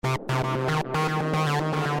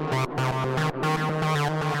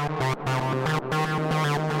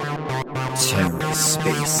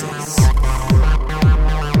TerraSpaces.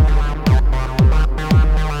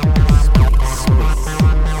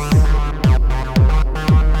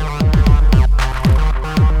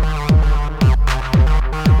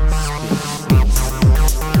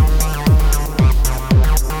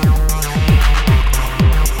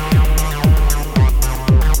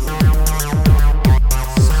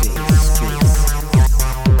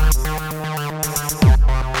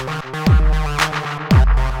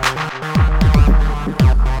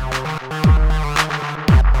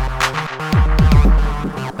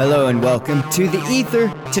 Hello and welcome to The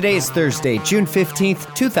Ether. Today is Thursday, June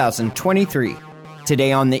 15th, 2023.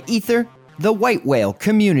 Today on The Ether, the White Whale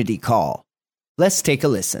Community Call. Let's take a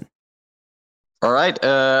listen. All right,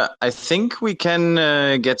 I think we can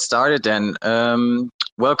get started then.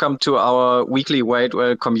 Welcome to our weekly White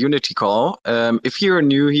Whale Community Call. If you're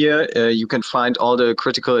new here, you can find all the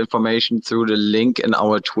critical information through the link in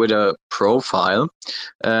our Twitter profile.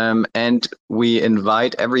 And we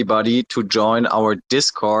invite everybody to join our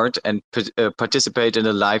Discord and participate in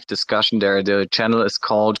a live discussion there. The channel is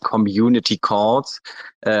called Community Calls,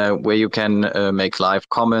 where you can make live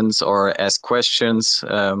comments or ask questions,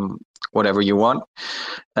 whatever you want.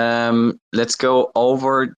 Let's go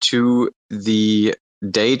over to the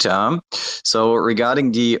data. So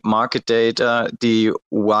regarding the market data, the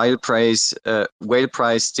whale price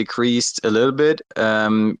decreased a little bit.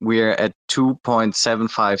 We're at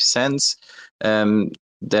 2.75 cents.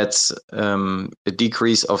 That's a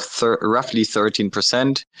decrease of roughly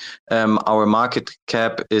 13%. Our market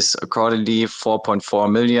cap is accordingly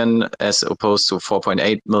 4.4 million as opposed to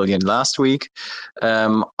 4.8 million last week.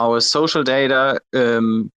 Our social data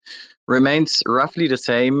remains roughly the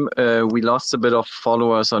same. We lost a bit of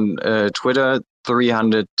followers on Twitter,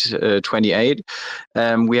 328.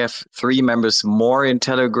 We have 3 members more in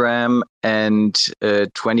Telegram and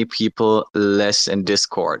 20 people less in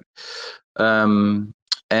Discord. And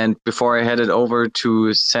before I head it over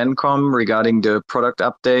to Sencom regarding the product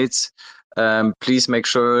updates, please make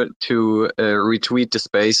sure to retweet the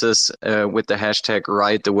spaces with the hashtag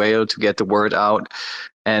 #RideTheWhale to get the word out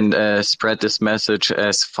and spread this message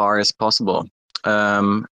as far as possible.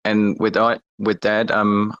 And with that,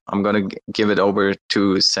 I'm going to give it over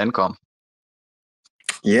to Sencom.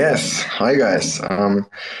 Yes, hi guys.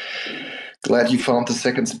 Glad you found the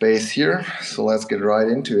second space here. So let's get right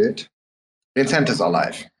into it. Incentives are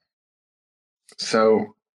live.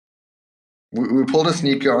 So we pulled a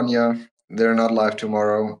sneaker on you. They're not live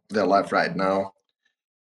tomorrow. They're live right now.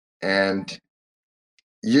 And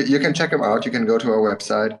you can check them out. You can go to our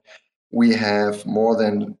website. We have more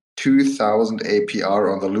than 2,000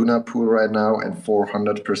 APR on the Luna pool right now and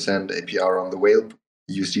 400% APR on the Whale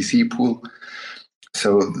USDC pool.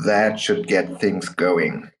 So that should get things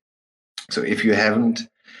going. So if you haven't,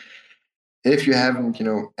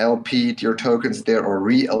 LP'd your tokens there or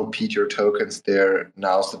re-LP'd your tokens there,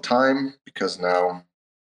 now's the time, because now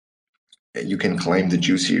you can claim the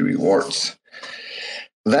juicy rewards.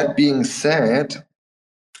 That being said,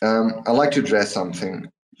 I'd like to address something.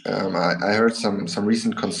 I heard some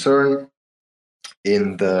recent concern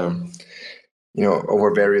in the,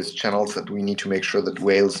 over various channels that we need to make sure that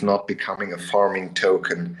Whale's not becoming a farming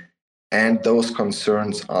token. And those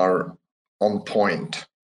concerns are on point.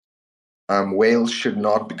 Whale should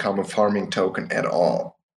not become a farming token at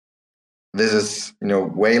all. This is,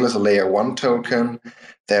 Whale is a layer 1 token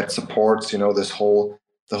that supports, the whole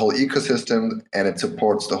ecosystem, and it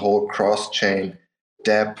supports the whole cross-chain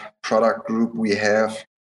DApp product group we have.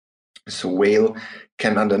 So Whale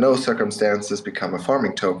can under no circumstances become a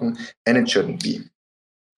farming token, and it shouldn't be.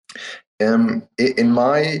 In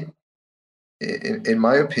my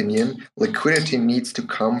opinion, liquidity needs to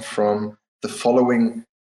come from the following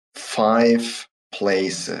 5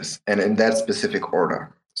 places, and in that specific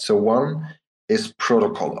order. So 1 is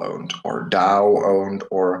protocol owned or DAO owned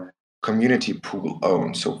or community pool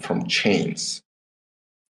owned, so from chains.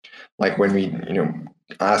 Like when we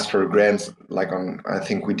ask for grants, like I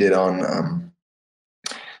think we did on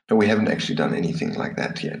no, we haven't actually done anything like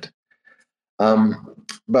that yet.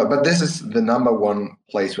 But this is the number 1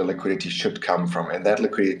 place where liquidity should come from, and that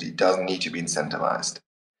liquidity doesn't need to be incentivized.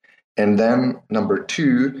 And then number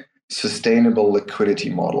 2, sustainable liquidity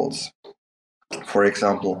models. For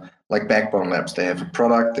example, like Backbone Labs, they have a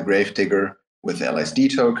product, the Gravedigger, with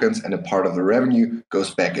LSD tokens, and a part of the revenue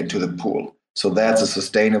goes back into the pool. So that's a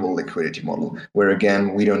sustainable liquidity model, where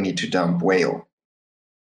again, we don't need to dump Whale.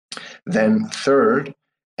 Then 3rd,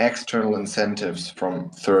 external incentives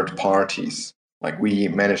from third parties. Like we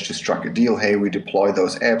managed to strike a deal. Hey, we deploy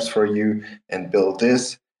those apps for you and build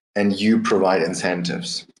this, and you provide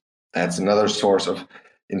incentives. That's another source of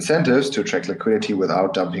incentives to attract liquidity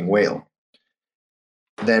without dumping whale.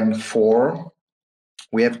 Then 4,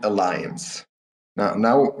 we have alliance.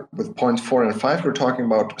 Now with points 4 and 5, we're talking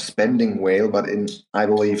about spending whale, but in, I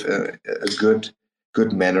believe, a good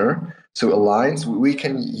manner. So alliance, we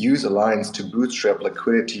can use alliance to bootstrap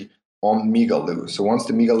liquidity on Megaloo. So once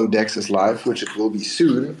the Megaloo DEX is live, which it will be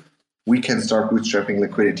soon, we can start bootstrapping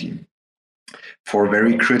liquidity for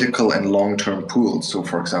very critical and long-term pools. So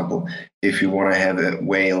for example, if you want to have a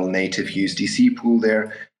whale native USDC pool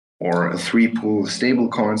there, or a 3 pool stable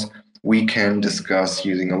coins, we can discuss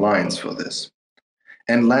using alliance for this.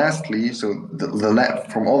 And lastly, so the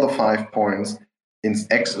from all the 5 points,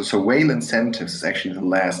 so whale incentives is actually the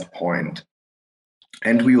last point.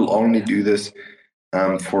 And we will only do this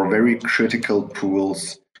for very critical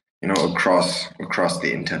pools, across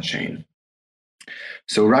the interchain.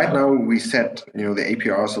 So right now we set, the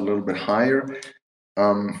APRs a little bit higher.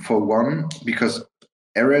 For one, because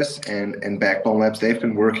Eris and Backbone Labs, they've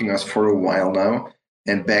been working us for a while now.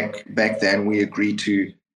 And back then we agreed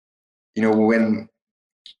to, when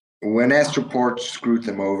Astroport screwed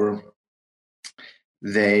them over,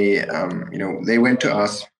 they went to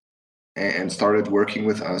us and started working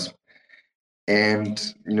with us. And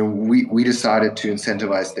we decided to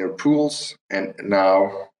incentivize their pools, and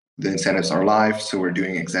now the incentives are live, so we're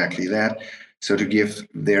doing exactly that. So to give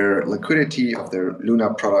their liquidity of their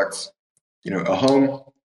Luna products, a home,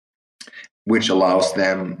 which allows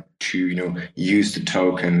them to use the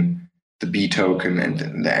token, the B token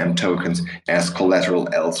and the M tokens as collateral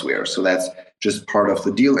elsewhere. So that's just part of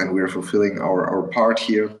the deal, and we're fulfilling our part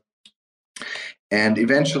here. And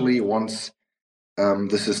eventually, once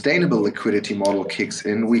the sustainable liquidity model kicks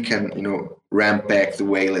in, we can ramp back the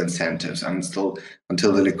whale incentives until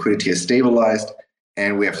the liquidity is stabilized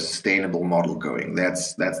and we have a sustainable model going.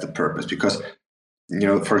 That's the purpose, because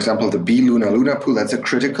for example, the B Luna pool, that's a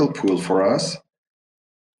critical pool for us,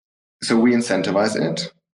 so we incentivize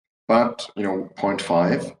it, but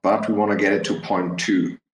 0.5, but we want to get it to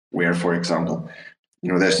 0.2, where, for example,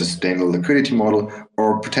 there's a sustainable liquidity model,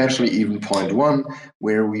 or potentially even 0.1,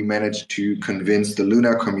 where we manage to convince the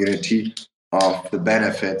Luna community of the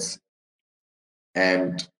benefits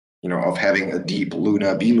and of having a deep B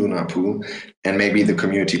Luna pool, and maybe the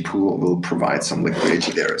community pool will provide some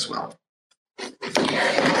liquidity there as well.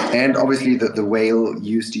 And obviously the whale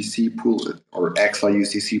USDC pool or XLA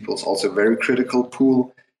USDC pool is also a very critical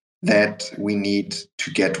pool that we need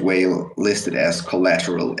to get whale listed as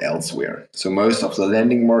collateral elsewhere. So most of the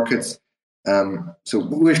lending markets, so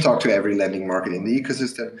we've talked to every lending market in the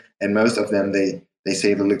ecosystem, and most of them, they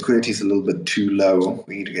say the liquidity is a little bit too low.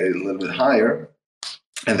 We need to get it a little bit higher,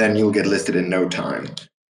 and then you'll get listed in no time.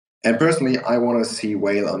 And personally, I want to see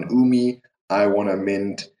whale on UMI. I want to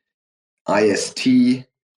mint IST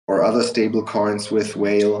or other stable coins with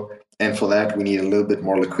whale, and for that we need a little bit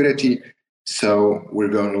more liquidity. So we're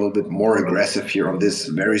going a little bit more aggressive here on this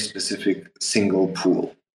very specific single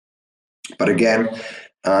pool. But again,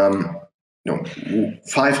 5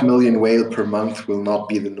 million whale per month will not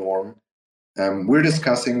be the norm. We're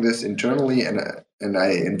discussing this internally, and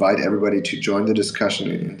I invite everybody to join the discussion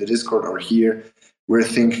in the Discord or here. We're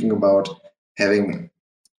thinking about having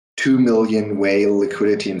 2 million whale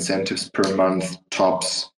liquidity incentives per month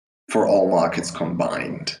tops for all markets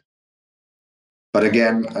combined. But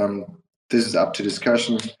again, this is up to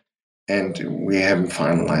discussion, and we haven't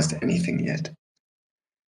finalized anything yet.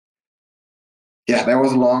 Yeah, that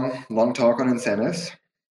was a long talk on incentives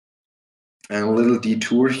and a little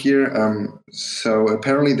detour here. So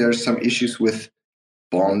apparently there's some issues with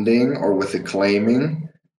bonding or with the claiming.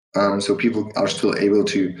 So people are still able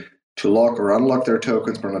to lock or unlock their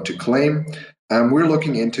tokens, but not to claim. We're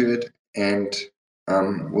looking into it, and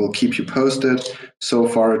we'll keep you posted. So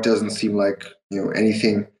far, it doesn't seem like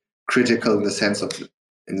anything critical in the sense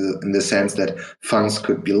that funds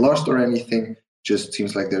could be lost or anything. Just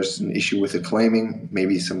seems like there's an issue with the claiming,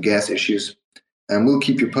 maybe some gas issues, and we'll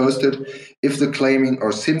keep you posted. If the claiming,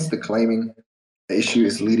 or since the claiming issue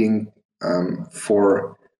is leading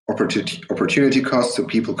for opportunity costs, so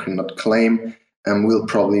people cannot claim, we'll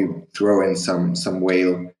probably throw in some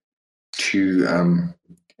whale to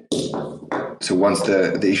so once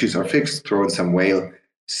the issues are fixed, throw in some whale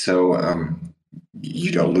so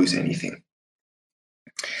you don't lose anything.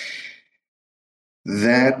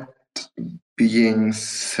 That being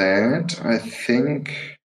said, I think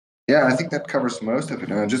that covers most of it.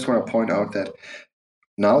 And I just want to point out that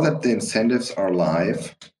now that the incentives are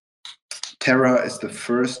live, Terra is the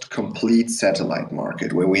first complete satellite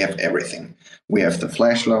market where we have everything. We have the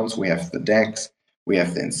flash loans, we have the DEX, we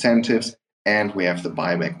have the incentives, and we have the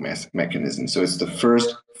buyback mechanism. So it's the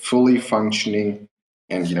first fully functioning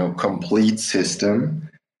and complete system.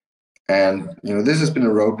 And this has been a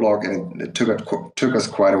roadblock, and it took us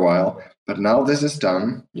quite a while. But now this is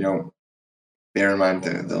done. Bear in mind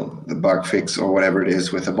the bug fix or whatever it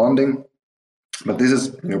is with the bonding. But this is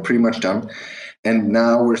pretty much done. And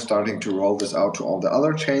now we're starting to roll this out to all the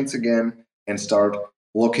other chains again and start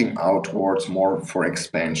looking outwards more for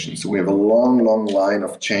expansion. So we have a long line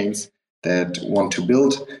of chains that want to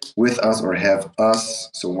build with us or have us.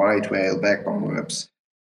 So White Whale, Backbone Webs,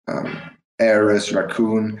 Ares,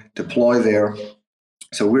 Raccoon deploy there.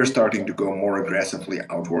 So we're starting to go more aggressively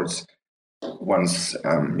outwards once,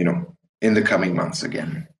 in the coming months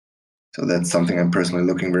again. So that's something I'm personally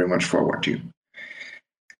looking very much forward to.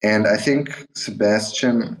 And I think,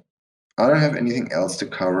 Sebastian, I don't have anything else to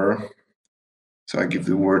cover, so I give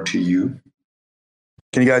the word to you.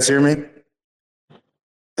 Can you guys hear me?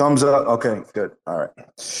 Thumbs up. Okay, good. All right.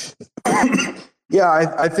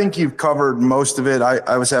 Yeah, I think you've covered most of it.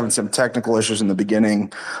 I was having some technical issues in the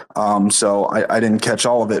beginning, so I didn't catch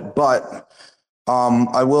all of it. But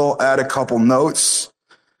I will add a couple notes.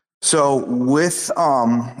 So with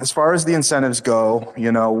as far as the incentives go,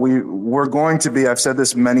 we're going to be, I've said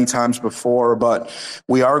this many times before, but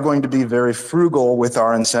we are going to be very frugal with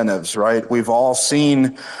our incentives, right? We've all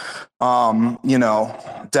seen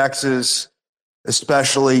DEXs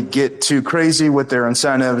especially get too crazy with their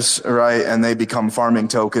incentives, right? And they become farming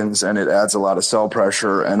tokens, and it adds a lot of sell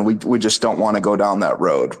pressure, and we just don't want to go down that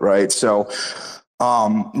road, right? So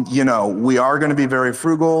we are going to be very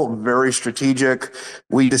frugal, very strategic.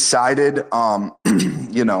 We decided,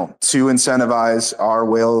 to incentivize our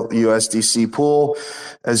Whale USDC pool,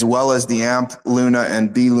 as well as the AMP Luna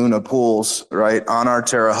and B Luna pools, right, on our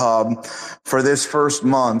Terra Hub for this first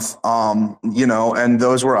month. And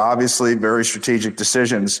those were obviously very strategic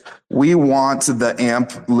decisions. We want the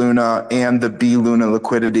AMP Luna and the B Luna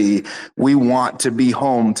liquidity. We want to be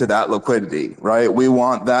home to that liquidity, right? We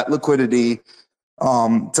want that liquidity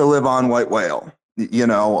to live on White Whale.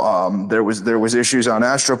 There was issues on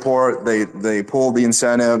Astroport. They pulled the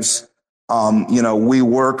incentives. We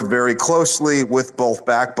work very closely with both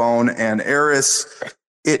Backbone and Ares.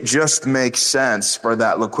 It just makes sense for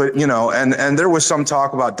that liquidity, and there was some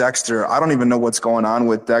talk about Dexter. I don't even know what's going on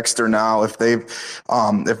with Dexter now, if they've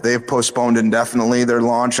postponed indefinitely their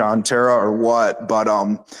launch on Terra or what, but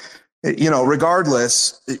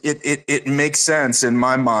regardless, it makes sense in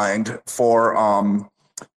my mind for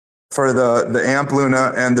the AMP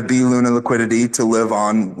Luna and the B Luna liquidity to live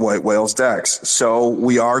on White Whale's DEX. So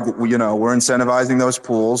we're incentivizing those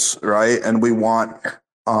pools, right? And we want,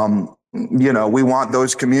 we want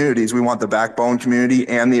those communities. We want the Backbone community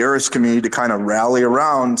and the Earth community to kind of rally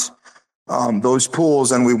around those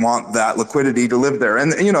pools, and we want that liquidity to live there.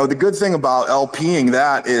 And the good thing about LPing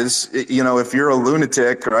that is, if you're a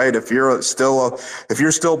lunatic, right? If you're still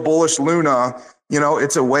bullish Luna,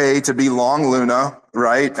 it's a way to be long Luna,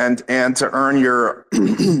 right? And to earn your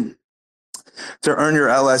to earn your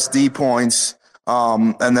LSD points,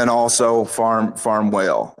 and then also farm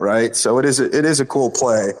Whale, right? So it is a cool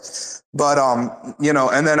play. But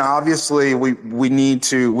and then obviously we need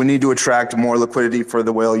to attract more liquidity for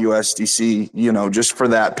the Whale USDC, just for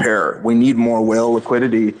that pair. We need more Whale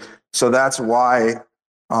liquidity. So that's why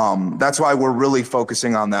we're really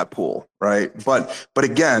focusing on that pool, right? But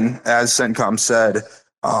again, as CENTCOM said,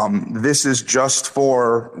 this is just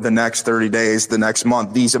for the next 30 days, the next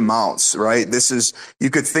month, these amounts, right? You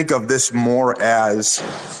could think of this more as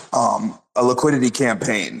a liquidity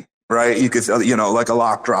campaign. Right, you could, like a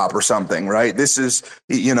lock drop or something, right? This is,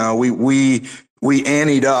 we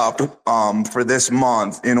anteed up for this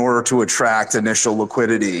month in order to attract initial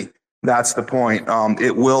liquidity. That's the point.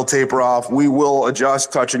 It will taper off. We will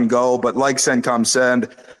adjust, touch and go, but like CENTCOM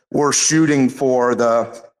said, we're shooting for the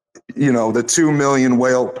 2 million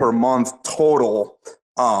Whale per month total.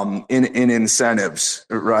 In incentives,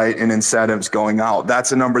 right? In incentives going out.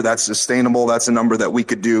 That's a number that's sustainable. That's a number that we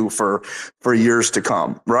could do for years to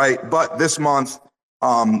come, right? But this month,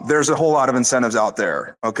 there's a whole lot of incentives out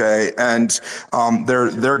there, okay? And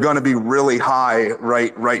they're going to be really high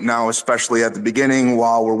right now, especially at the beginning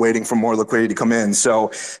while we're waiting for more liquidity to come in.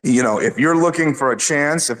 So, if you're looking for a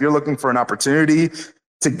chance, if you're looking for an opportunity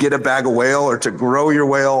to get a bag of Whale or to grow your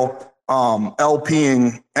Whale,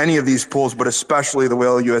 LPing any of these pools, but especially the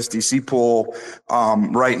Whale USDC pool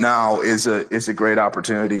right now is a great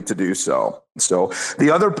opportunity to do so. So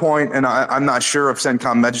the other point, and I'm not sure if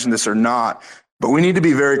CENTCOM mentioned this or not, But we need to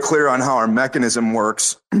be very clear on how our mechanism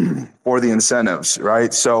works for the incentives,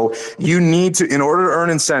 right? So you need to, in order to earn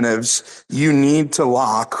incentives, you need to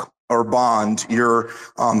lock or bond your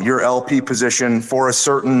LP position for a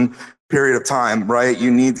certain period of time, right? You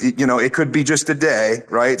need, it could be just a day,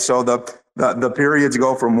 right? So the periods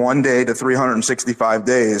go from 1 day to 365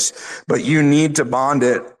 days, but you need to bond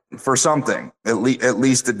it for something, at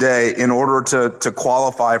least a day, in order to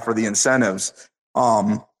qualify for the incentives.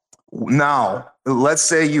 Now, let's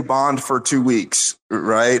say you bond for 2 weeks,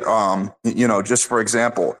 right? Just for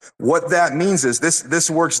example, what that means is this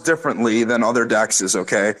works differently than other DEXs,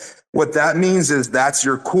 okay? What that means is that's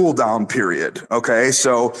your cool down period, okay?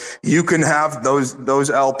 So you can have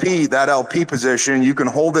that LP position, you can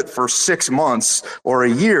hold it for 6 months or a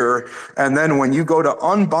year, and then when you go to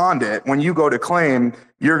unbond it, when you go to claim,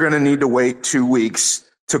 you're going to need to wait 2 weeks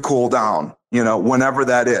to cool down, whenever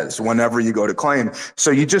that is, whenever you go to claim.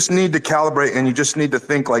 So you just need to calibrate, and you just need to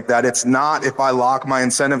think like that. It's not, if I lock my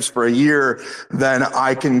incentives for a year, then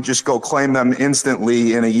I can just go claim them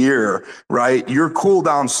instantly in a year, right? Your cool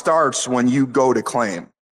down starts when you go to claim.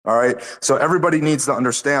 All right. So everybody needs to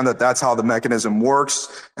understand that that's how the mechanism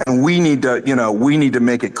works. And we need to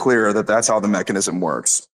make it clear that that's how the mechanism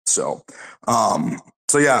works. So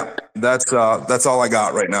yeah, that's all I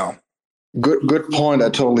got right now. Good point. I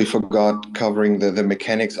totally forgot covering the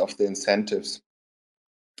mechanics of the incentives.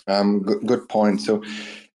 Good point. So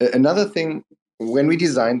another thing, when we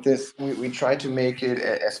designed this, we try to make it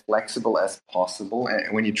as flexible as possible.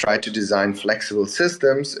 And when you try to design flexible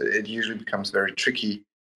systems, it usually becomes very tricky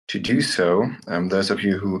to do so. Those of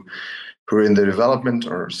you who are in the development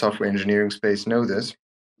or software engineering space know this.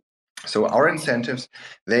 So our incentives,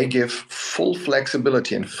 they give full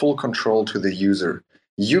flexibility and full control to the user.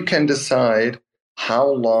 You can decide how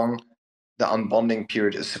long the unbonding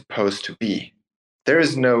period is supposed to be. There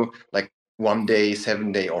is no 1 day,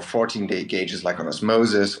 7 day, or 14-day gauges like on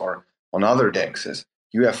Osmosis or on other DEXs.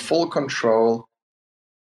 You have full control.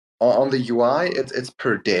 On the UI, it's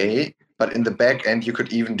per day, but in the back end, you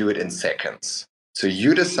could even do it in seconds. So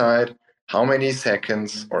you decide how many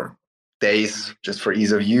seconds or days, just for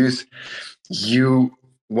ease of use, you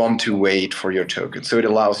want to wait for your token. So it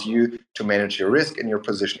allows you to manage your risk in your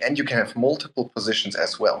position, and you can have multiple positions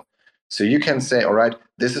as well. So you can say, all right,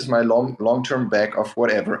 this is my long-term back of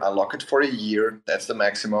whatever. I lock it for a year. That's the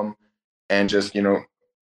maximum. And just,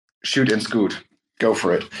 shoot and scoot. Go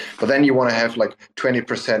for it. But then you want to have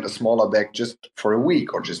 20% a smaller back just for a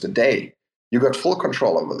week or just a day. You got full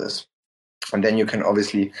control over this. And then you can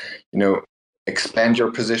obviously, expand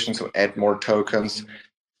your position, so add more tokens.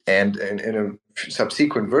 And in a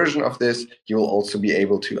subsequent version of this, you will also be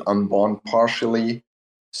able to unbond partially.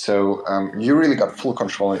 So you really got full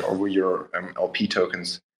control over your LP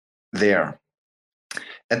tokens there.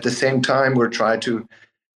 At the same time, we're trying to,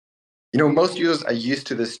 most users are used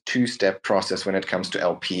to this two-step process when it comes to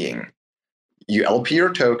LPing. You LP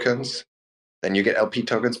your tokens, then you get LP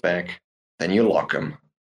tokens back, then you lock them,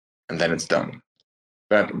 and then it's done.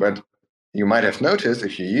 But you might have noticed,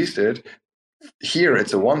 if you used it, here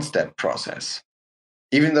it's a one-step process.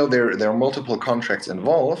 Even though there are multiple contracts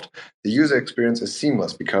involved, the user experience is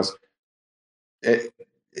seamless, because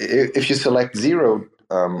if you select 0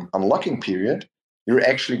 unlocking period, you're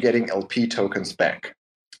actually getting LP tokens back.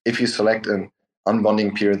 If you select an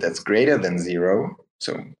unbonding period that's greater than 0,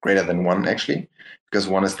 so greater than 1 actually, because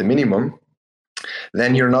 1 is the minimum,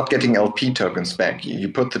 then you're not getting LP tokens back. You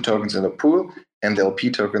put the tokens in the pool, and the LP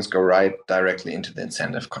tokens go right directly into the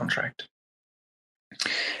incentive contract.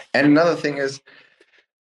 And another thing is,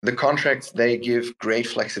 the contracts, they give great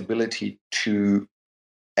flexibility to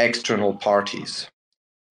external parties.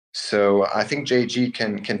 So I think JG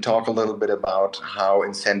can talk a little bit about how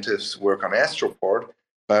incentives work on Astroport,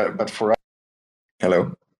 but for us,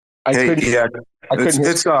 hello.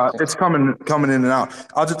 It's coming in and out.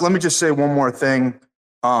 Let me just say one more thing,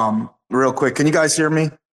 real quick. Can you guys hear me?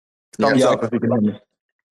 Thumbs up if you can hear me.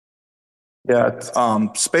 Yeah,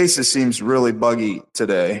 Spaces seems really buggy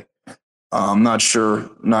today. I'm not sure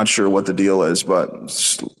what the deal is, but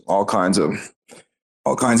it's all kinds of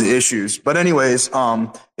issues. But anyways,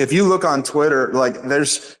 if you look on Twitter,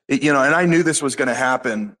 there's, and I knew this was going to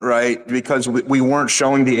happen, right? Because we weren't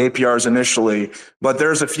showing the APRs initially, but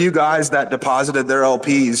there's a few guys that deposited their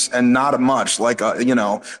LPs and not much,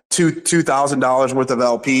 $2,000 worth of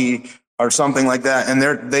LP or something like that. And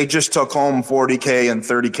they just took home 40K and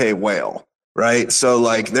 30K whale. Right. So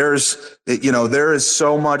there is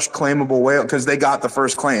so much claimable whale because they got the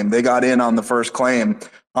first claim. They got in on the first claim.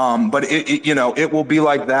 But it will be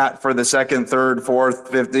like that for the second, third, fourth,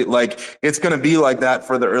 fifth. Like it's going to be like that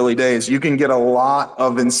for the early days. You can get a lot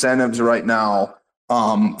of incentives right now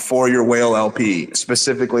for your whale LP,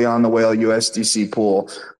 specifically on the whale USDC pool.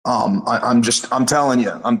 I'm telling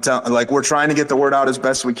you, like we're trying to get the word out as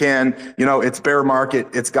best we can. It's bear market,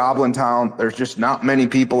 it's Goblin Town. There's just not many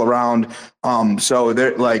people around. So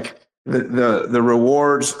they're like the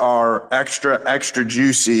rewards are extra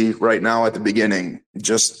juicy right now at the beginning.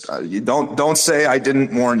 Just you don't say I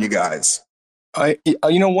didn't warn you guys.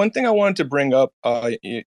 One thing I wanted to bring up,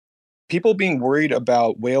 people being worried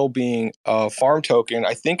about whale being a farm token,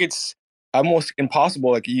 I think it's almost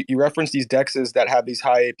impossible. Like you reference these dexes that have these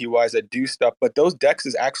high APYs that do stuff, but those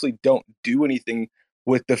dexes actually don't do anything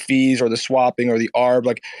with the fees or the swapping or the ARB.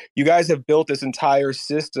 Like you guys have built this entire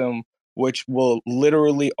system which will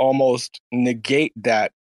literally almost negate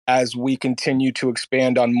that as we continue to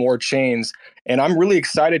expand on more chains. And I'm really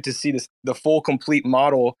excited to see the full complete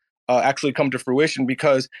model actually come to fruition,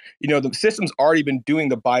 because the system's already been doing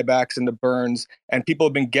the buybacks and the burns, and people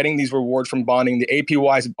have been getting these rewards from bonding. The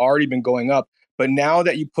APYs have already been going up, but now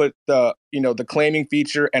that you put the claiming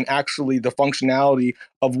feature and actually the functionality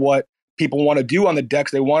of what people want to do on the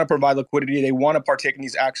DEX, they want to provide liquidity, they want to partake in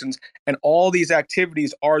these actions, and all these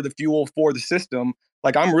activities are the fuel for the system.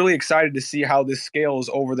 Like I'm really excited to see how this scales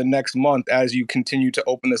over the next month as you continue to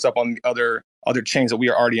open this up on the other chains that we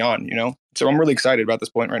are already on, So I'm really excited about this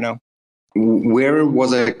point right now. Where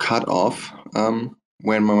was I cut off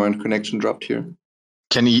when my connection dropped here?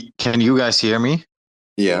 Can you guys hear me?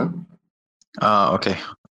 Yeah. Okay.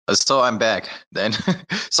 So I'm back then.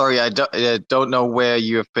 Sorry, I don't know where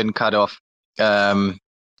you have been cut off. I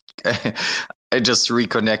just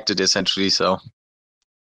reconnected essentially, so.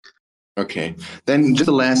 Okay, then just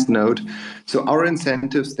a last note. So our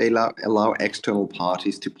incentives, they allow external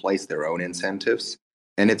parties to place their own incentives.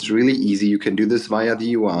 And it's really easy. You can do this via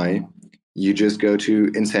the UI. You just go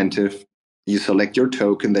to incentive. You select your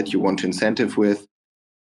token that you want to incentive with.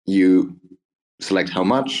 You select how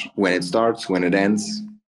much, when it starts, when it ends,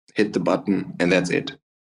 hit the button, and that's it.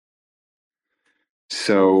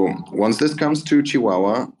 So once this comes to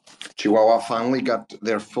Chihuahua finally got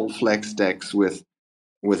their full flex DEX with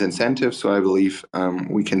incentives. So I believe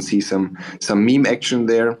we can see some meme action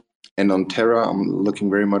there. And on Terra, I'm looking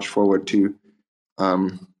very much forward to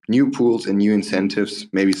new pools and new incentives,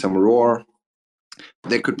 maybe some roar.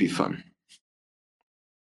 That could be fun.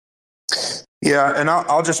 Yeah, and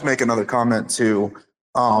I'll just make another comment too.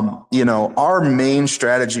 Our main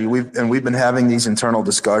strategy, we've been having these internal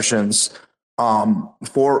discussions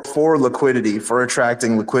for liquidity, for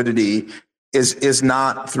attracting liquidity, is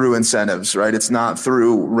not through incentives, right? It's not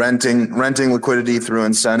through renting liquidity through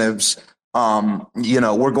incentives.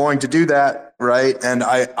 We're going to do that, right? And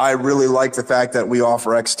I really like the fact that we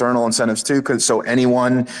offer external incentives too, so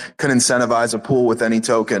anyone can incentivize a pool with any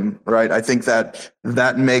token, right? I think that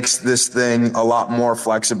makes this thing a lot more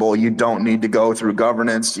flexible. You don't need to go through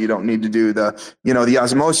governance. You don't need to do the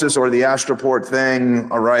osmosis or the Astroport thing,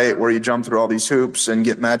 all right, where you jump through all these hoops and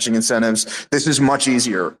get matching incentives. This is much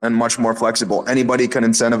easier and much more flexible. Anybody can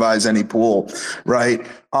incentivize any pool, right?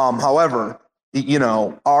 However,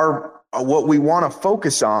 what we want to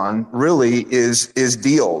focus on really is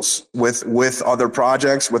deals with other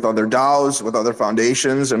projects, with other DAOs, with other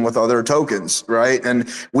foundations, and with other tokens, right? And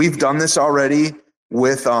we've done this already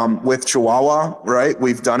with Chihuahua, right?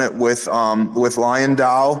 We've done it with Lion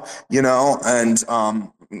DAO,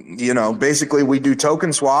 and basically we do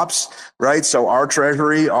token swaps, right? So our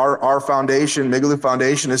treasury, our foundation, Migaloo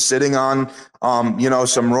Foundation, is sitting on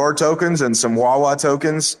some Roar tokens and some Wawa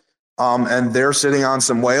tokens. And they're sitting on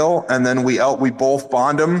some whale, and then we both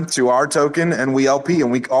bond them to our token, and we LP,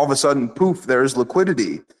 and we all of a sudden, poof, there's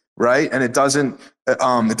liquidity, right? And it doesn't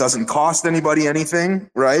cost anybody anything,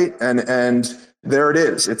 right? And there it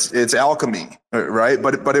is. It's alchemy, right?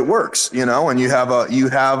 But it works, and you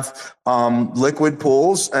have liquid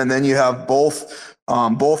pools, and then you have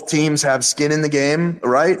both teams have skin in the game,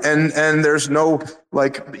 right? And there's no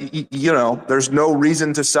there's no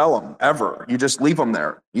reason to sell them ever. You just leave them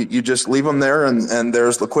there. You just leave them there, and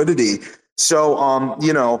there's liquidity. So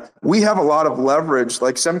we have a lot of leverage.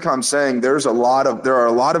 Like Semcom's saying, there are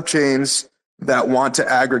a lot of chains that want to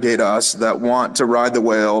aggregate us, that want to ride the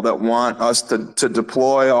whale, that want us to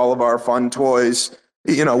deploy all of our fun toys.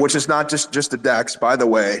 Which is not just the DEX, by the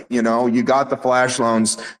way. You got the flash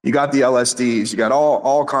loans, you got the LSDs, you got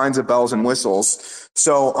all kinds of bells and whistles.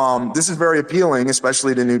 So this is very appealing,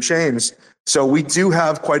 especially to new chains. So we do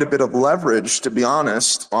have quite a bit of leverage, to be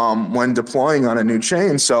honest, when deploying on a new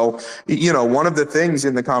chain. So, one of the things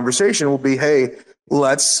in the conversation will be, hey,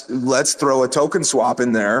 let's throw a token swap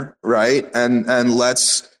in there, right? And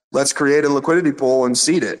let's create a liquidity pool and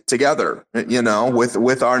seed it together,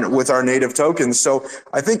 with our native tokens. So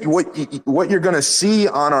I think what you're going to see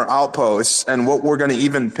on our outposts, and what we're going to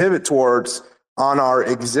even pivot towards on our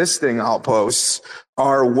existing outposts,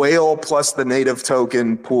 are Whale plus the native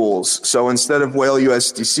token pools. So instead of Whale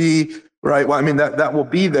USDC, right? Well, I mean, that will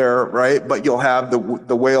be there, right? But you'll have the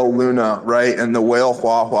Whale Luna, right? And the Whale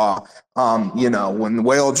Huahua, when the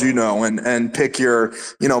Whale Juno, and pick your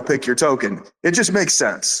token. It just makes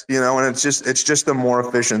sense, and it's just a more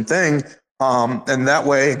efficient thing. And that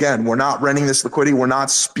way, again, we're not renting this liquidity. We're not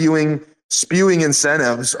spewing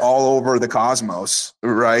incentives all over the cosmos,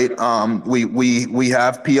 right? We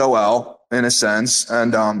have POL in a sense,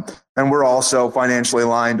 and we're also financially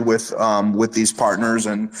aligned with these partners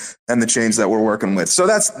and the chains that we're working with. So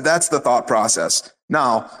that's the thought process.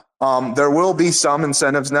 Now, there will be some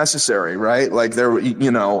incentives necessary, right? Like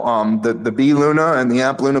the B Luna and the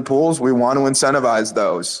Amp Luna pools, we want to incentivize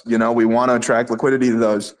those. We want to attract liquidity to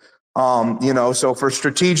those. So for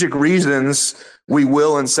strategic reasons, we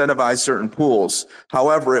will incentivize certain pools.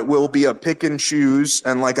 However, it will be a pick and choose.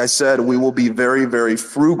 And like I said, we will be very, very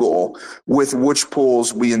frugal with which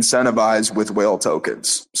pools we incentivize with Whale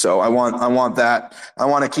tokens. So I want that. I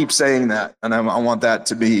want to keep saying that. And I want that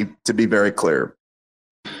to be very clear.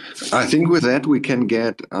 I think with that, we can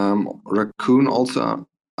get Raccoon also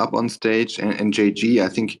up on stage, and JG. I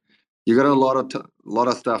think you got a lot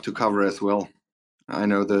of stuff to cover as well. I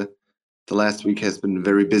know the last week has been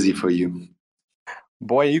very busy for you.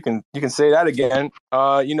 Boy, you can say that again.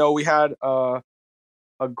 We had a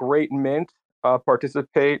great mint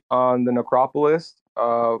participate on the Necropolis,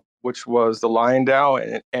 which was the Lion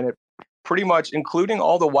DAO, and it pretty much, including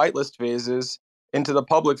all the whitelist phases into the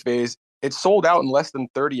public phase, it sold out in less than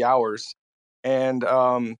 30 hours. And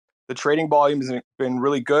the trading volume has been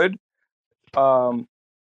really good. Since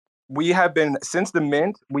the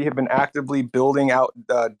mint, we have been actively building out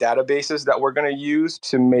the databases that we're going to use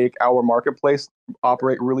to make our marketplace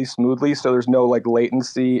operate really smoothly. So there's no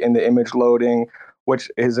latency in the image loading,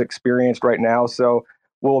 which is experienced right now. So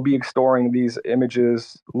we'll be storing these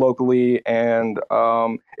images locally, and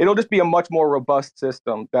it'll just be a much more robust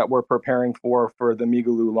system that we're preparing for the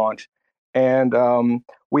Migaloo launch. And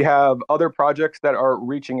we have other projects that are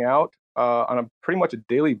reaching out on a pretty much a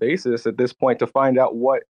daily basis at this point to find out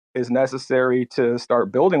what is necessary to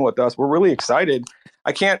start building with us. We're really excited.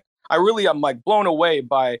 I'm blown away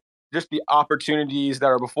by just the opportunities that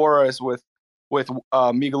are before us with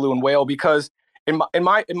Migaloo and Whale, because in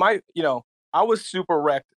my I was super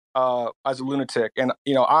wrecked as a lunatic, and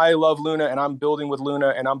I love Luna, and I'm building with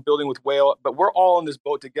Luna, and I'm building with Whale, but we're all in this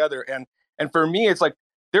boat together. And for me, it's like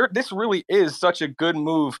this really is such a good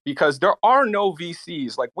move, because there are no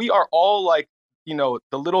VCs. Like, we are all the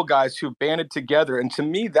little guys who banded together. And to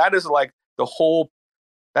me, that is the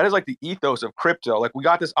ethos of crypto. Like, we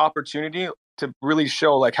got this opportunity to really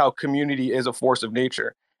show how community is a force of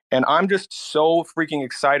nature. And I'm just so freaking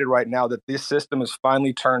excited right now that this system is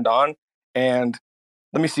finally turned on. And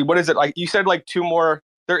let me see, what is it? Like you said, two more.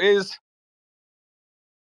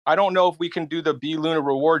 I don't know if we can do the B Luna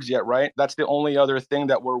rewards yet, right? That's the only other thing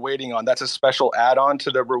that we're waiting on. That's a special add-on to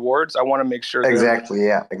the rewards. I want to make sure. Exactly.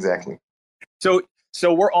 Yeah, exactly. So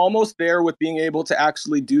we're almost there with being able to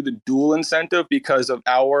actually do the dual incentive, because of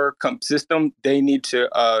our system. They need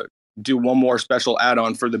to do one more special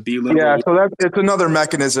add-on for the B Luna. Yeah, so it's another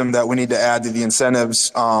mechanism that we need to add to the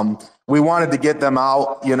incentives. We wanted to get them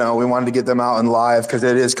out, in live, because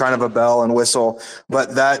it is kind of a bell and whistle.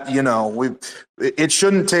 But that, it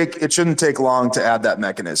shouldn't take long to add that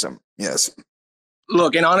mechanism. Yes.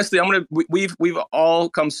 Look, and honestly, we've all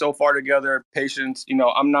come so far together. Patience,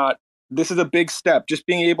 this is a big step. Just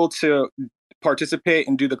being able to participate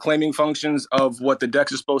and do the claiming functions of what the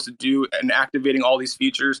DEX is supposed to do, and activating all these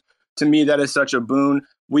features, to me, that is such a boon.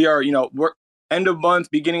 We are, we're end of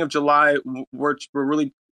month, beginning of July. We're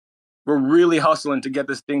really hustling to get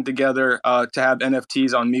this thing together, to have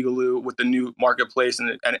NFTs on Migaloo with the new marketplace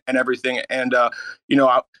and everything. And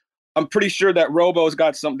I'm pretty sure that Robo's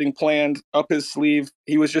got something planned up his sleeve.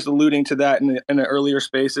 He was just alluding to that in the earlier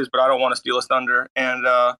spaces, but I don't want to steal his thunder. And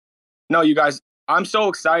no, you guys, I'm so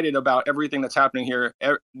excited about everything that's happening here.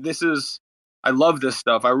 I love this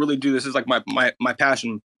stuff. I really do. This is like my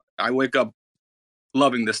passion. I wake up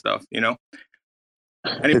loving this stuff,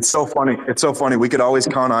 It's so funny. It's so funny. We could always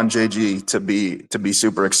count on JG to be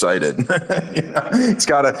super excited. You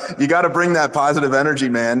gotta bring that positive energy,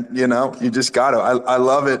 man. You just gotta. I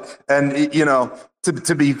love it. And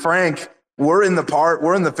to be frank, we're in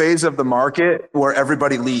the phase of the market where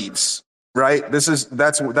everybody leaves. right? That's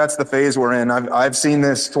the phase we're in. I've seen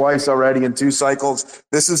this twice already in 2 cycles.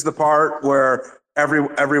 This is the part where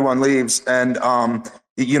everyone leaves, and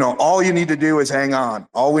all you need to do is hang on.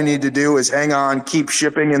 All we need to do is hang on, keep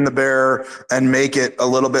shipping in the bear, and make it a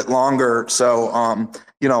little bit longer. So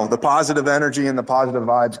the positive energy and the positive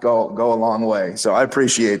vibes go a long way. So I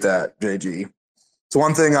appreciate that, JG. It's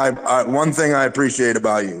one thing I appreciate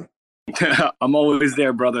about you. I'm always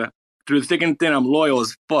there, brother. Through thick and thin, I'm loyal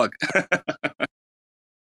as fuck.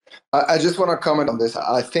 I just want to comment on this.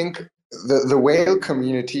 I think the whale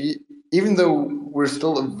community, even though we're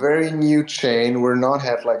still a very new chain, we're not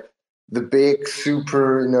have like the big,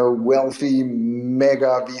 super, wealthy,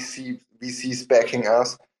 mega VCs backing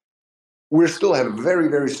us. We still have a very,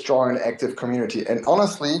 very strong and active community. And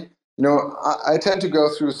honestly, I tend to go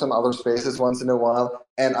through some other spaces once in a while,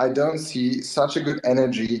 and I don't see such a good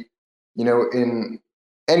energy, in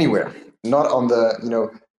anywhere. Not on the,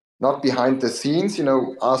 not behind the scenes,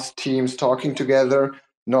 us teams talking together,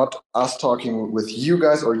 not us talking with you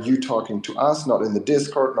guys or you talking to us, not in the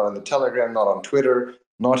Discord, not in the Telegram, not on Twitter,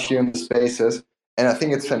 not here in the spaces. And I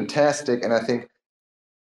think it's fantastic. And I think,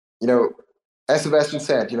 as Sebastian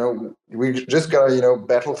said, we just gotta,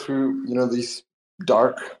 battle through, these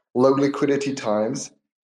dark, low liquidity times.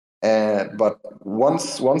 But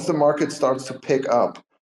once the market starts to pick up,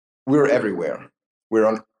 we're everywhere. We're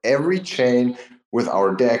on every chain with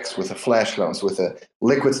our DEX, with the flash loans, with the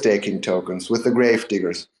liquid staking tokens, with the grave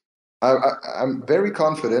diggers. I'm very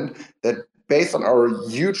confident that based on our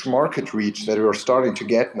huge market reach that we're starting to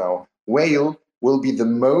get now, Whale will be the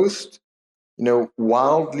most,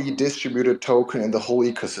 wildly distributed token in the whole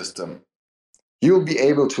ecosystem. You'll be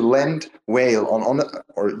able to lend Whale on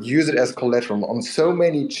or use it as collateral on so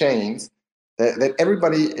many chains that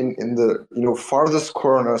everybody in the farthest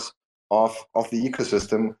corners of the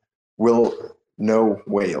ecosystem will know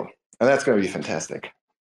Whale. And that's going to be fantastic.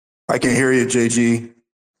 I can hear you, JG.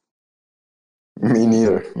 Me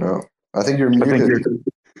neither. No, I think you're muted.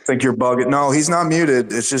 I think you're bugging. No, he's not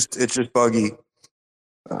muted. It's just buggy.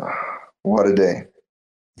 What a day.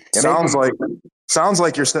 Sounds like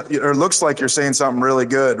or looks like you're saying something really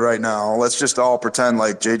good right now. Let's just all pretend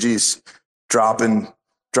like JG's dropping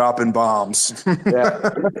bombs.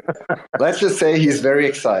 Yeah. Let's just say he's very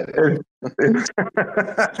excited. It's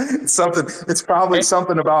probably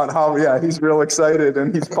something about how, he's real excited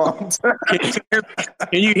and he's pumped. Can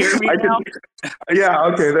you hear me now? Yeah,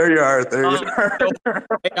 okay, there you are.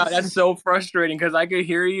 That's so frustrating because I could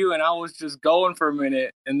hear you and I was just going for a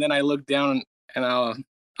minute and then I looked down and all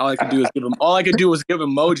I could do was give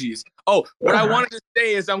emojis. Oh, what I wanted to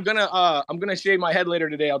say is I'm gonna shave my head later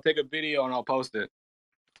today. I'll take a video and I'll post it.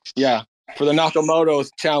 Yeah, for the Nakamoto's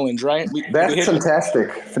challenge, right? That's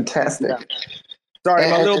fantastic. Fantastic. Yeah. Sorry,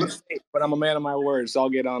 I'm a little bit late, but I'm a man of my word, so I'll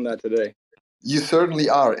get on that today. You certainly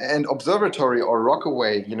are. And Observatory or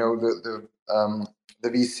Rockaway, the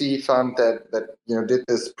VC fund that did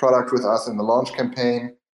this product with us in the launch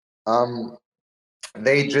campaign,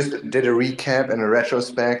 they just did a recap and a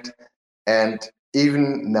retrospect, and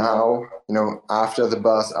even now, after the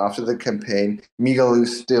buzz, after the campaign, Migaloo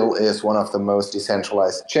still is one of the most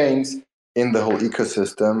decentralized chains in the whole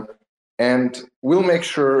ecosystem. And we'll make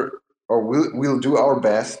sure, or we'll do our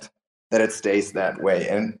best that it stays that way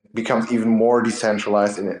and becomes even more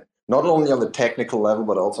decentralized in it, not only on the technical level,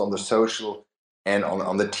 but also on the social and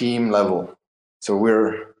on the team level. So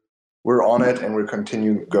we're on it and we'll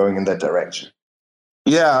continue going in that direction.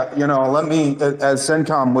 Yeah, let me, as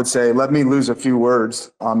CENTCOM would say, let me lose a few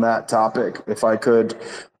words on that topic, if I could.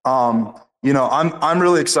 I'm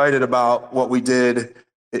really excited about what we did,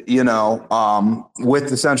 with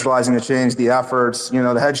decentralizing the change, the efforts.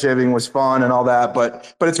 The head shaving was fun and all that,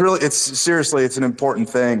 but it's an important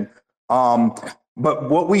thing. But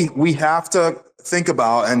what we have to think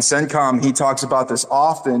about, and CENTCOM, he talks about this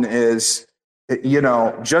often, is,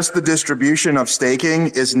 just the distribution of staking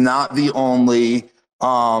is not the only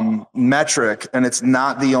metric, and it's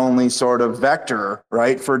not the only sort of vector,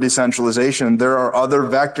 right, for decentralization. There are other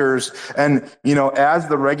vectors, and as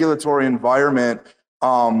the regulatory environment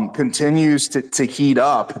continues to heat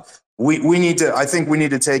up, we need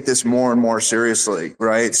to take this more and more seriously,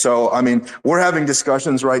 right? So we're having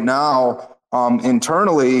discussions right now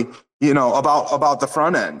internally, about the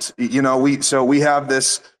front end.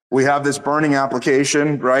 We have this burning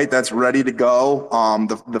application, right? That's ready to go,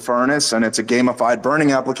 the furnace, and it's a gamified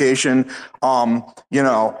burning application.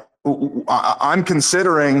 I'm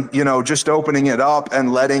considering, just opening it up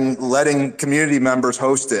and letting community members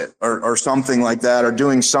host it or something like that, or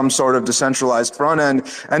doing some sort of decentralized front end.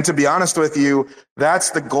 And to be honest with you,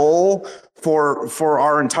 that's the goal for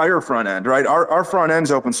our entire front end, right? Our front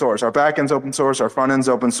end's open source, our back end's open source, our front end's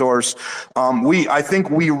open source. I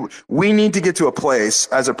think we need to get to a place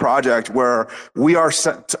as a project where we are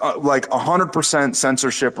like 100%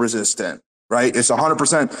 censorship resistant. Right? It's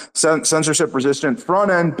 100% censorship resistant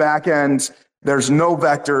front end, back end. There's no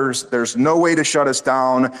vectors. There's no way to shut us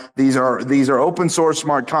down. These are open source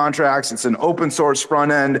smart contracts. It's an open source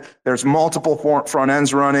front end. There's multiple front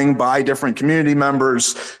ends running by different community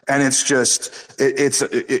members, and it's just it's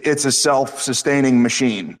a self-sustaining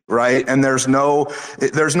machine, right? And there's no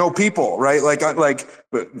people, right? Like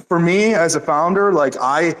for me as a founder,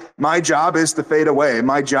 my job is to fade away.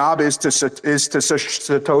 My job is to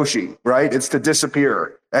Satoshi, right? It's to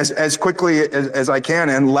disappear as quickly as I can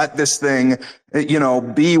and let this thing,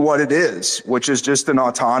 be what it is, which is just an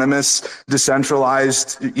autonomous,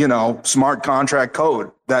 decentralized, smart contract code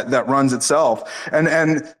that runs itself.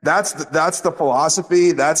 And that's the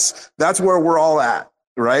philosophy. That's where we're all at,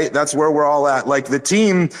 right? That's where we're all at. Like the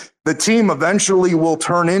team eventually will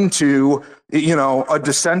turn into, a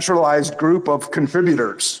decentralized group of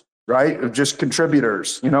contributors, right? Of just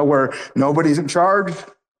contributors, where nobody's in charge.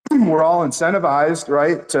 We're all incentivized,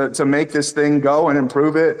 right, to make this thing go and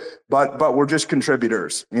improve it, but we're just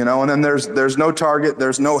contributors, and then there's no target,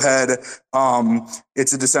 there's no head.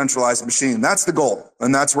 It's a decentralized machine. That's the goal,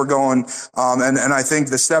 and that's where we're going. And I think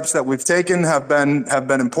the steps that we've taken have been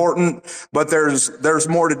important, but there's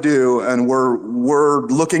more to do, and we're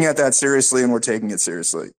looking at that seriously, and we're taking it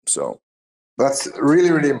seriously. So that's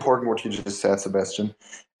really, really important what you just said, Sebastian,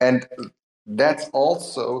 and that's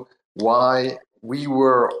also why we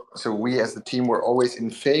as the team were always in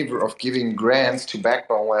favor of giving grants to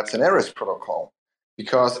Backbone Labs and Eris Protocol,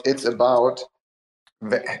 because it's about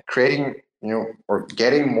creating, or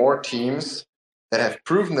getting more teams that have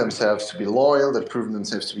proven themselves to be loyal, that have proven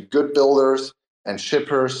themselves to be good builders and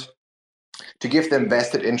shippers, to give them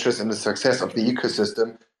vested interest in the success of the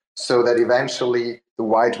ecosystem, so that eventually the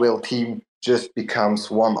White Whale team just becomes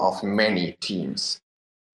one of many teams.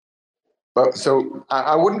 But so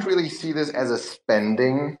I wouldn't really see this as a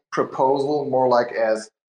spending proposal, more like as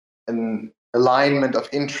an alignment of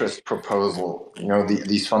interest proposal,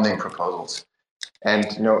 these funding proposals. And,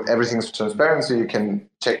 everything's transparent, so you can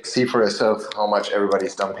see for yourself how much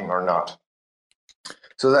everybody's dumping or not.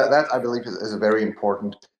 So that I believe is very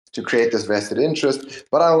important to create this vested interest.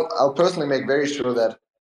 But I'll personally make very sure that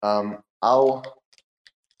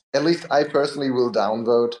at least I personally will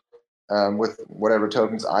downvote with whatever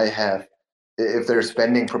tokens I have, if there's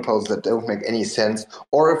spending proposals that don't make any sense,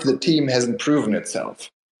 or if the team hasn't proven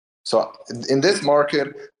itself. So in this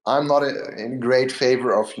market, I'm not in great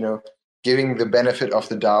favor of, giving the benefit of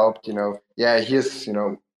the doubt, here's,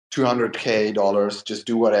 $200K, just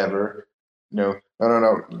do whatever. No.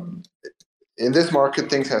 In this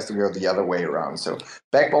market, things has to go the other way around. So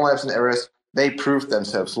Backbone Labs and Eris, they proved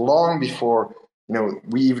themselves long before,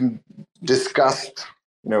 we even discussed,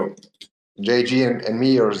 JG and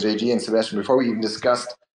me, or JG and Sebastian, before we even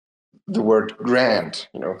discussed the word grant,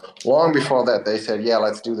 long before that, they said, yeah,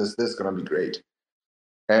 let's do this. This is going to be great.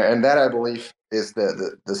 And that, I believe, is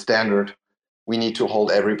the standard we need to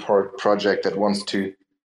hold every project that wants to,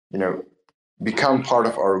 become part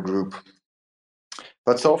of our group.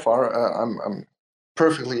 But so far, I'm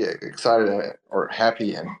perfectly excited, or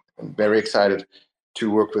happy and very excited to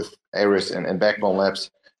work with Eris and Backbone Labs,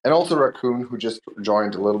 and also Raccoon, who just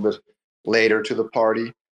joined a little bit later to the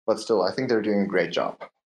party, but still, I think they're doing a great job.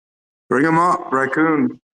 Bring them up,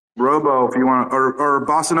 Raccoon, Robo, if you want, or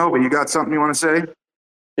Bossa Nova. You got something you want to say?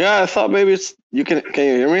 Yeah, I thought maybe can you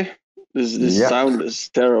hear me? This sound is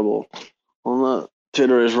terrible.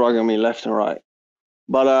 Twitter is rugging me left and right.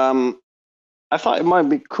 But I thought it might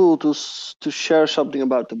be cool to share something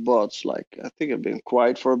about the bots. Like, I think I've been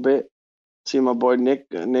quiet for a bit. See my boy Nick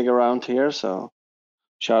around here, so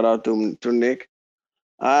shout out to Nick.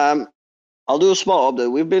 I'll do a small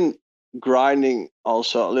update. We've been grinding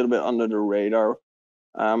also a little bit under the radar.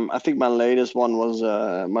 I think my latest thread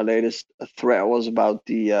was about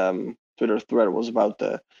the Twitter thread was about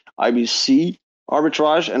the IBC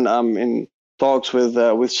arbitrage, and I'm in talks with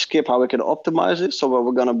Skip how we can optimize it. So what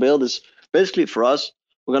we're gonna build is basically, for us,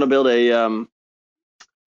 we're gonna build a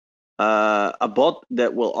bot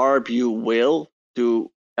that will RPU whale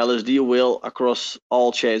to LSD whale across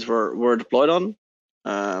all chains we're deployed on.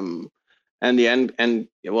 And the end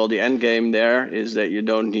game there is that you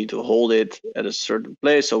don't need to hold it at a certain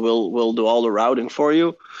place. So we'll do all the routing for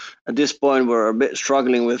you. At this point, we're a bit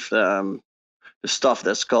struggling with the stuff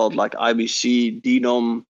that's called like IBC,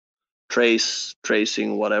 denom,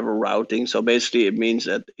 tracing, whatever routing. So basically, it means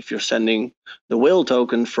that if you're sending the whale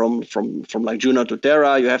token from like Juno to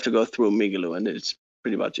Terra, you have to go through Migaloo, and it's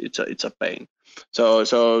pretty much it's a pain.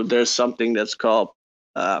 So there's something that's called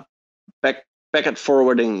packet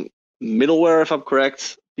forwarding middleware, if I'm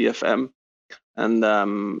correct, PFM, and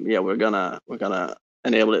we're gonna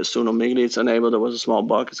enable it soon on Migaloo. It's enabled. There was a small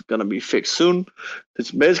bug. It's gonna be fixed soon.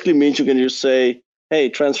 It basically means you can just say, "Hey,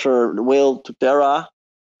 transfer the whale to Terra,"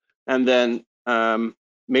 and then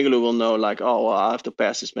Migaloo will know, like, oh, well, I have to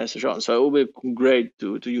pass this message on. So it will be great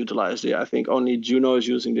to utilize it. I think only Juno is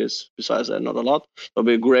using this. Besides that, not a lot. It'll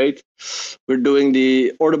be great. We're doing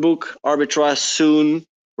the order book arbitrage soon.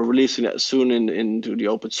 We're releasing that soon into the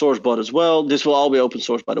open source bot as well. This will all be open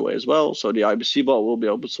source, by the way, as well. So the IBC bot will be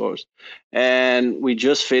open source. And we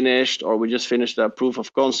just finished that proof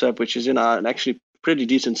of concept, which is in an actually pretty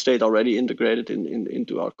decent state already, integrated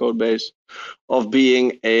into our code base, of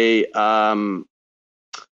being a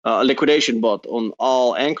liquidation bot on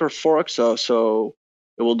all Anchor forks. So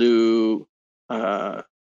it will do, I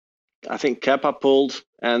think, Kappa pulled,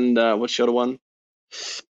 and what's the other one?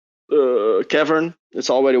 Cavern. It's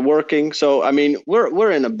already working. So I mean,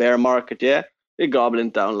 we're in a bear market, yeah. It Goblin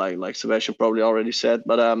Town, like Sebastian probably already said,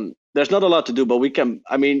 but there's not a lot to do. But we can.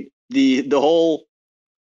 I mean, the whole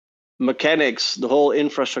mechanics, the whole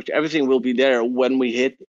infrastructure, everything will be there when we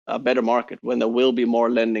hit a better market, when there will be more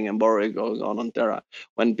lending and borrowing going on Terra,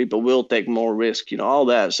 when people will take more risk, all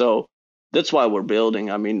that. So that's why we're building.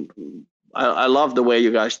 I mean, I love the way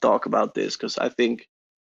you guys talk about this, because I think,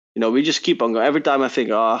 we just keep on going. Every time I think,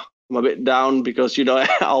 I'm a bit down because,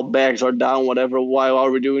 our bags are down, whatever, why are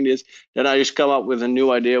we doing this? Then I just come up with a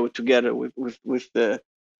new idea together with the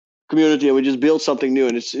community, and we just build something new.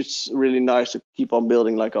 And it's really nice to keep on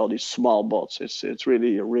building like all these small bots. It's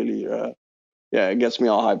really it gets me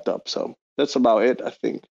all hyped up. So that's about it, I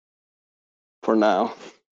think, for now.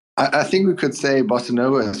 I think we could say Bossa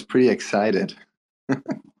Nova is pretty excited.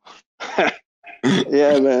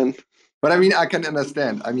 Yeah, man. But I mean, I can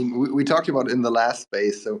understand. I mean, we talked about it in the last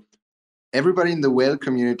space. So everybody in the whale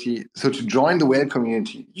community, so to join the whale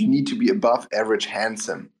community, you need to be above average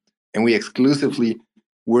handsome. And we exclusively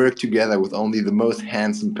work together with only the most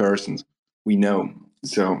handsome persons we know.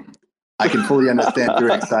 So I can fully understand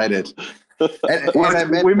you're excited. We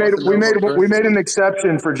made an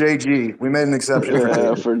exception for JG. We made an exception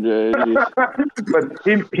for JG.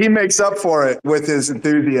 But he makes up for it with his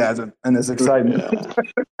enthusiasm and his excitement.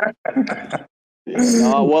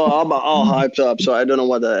 Well, I'm all hyped up, so I don't know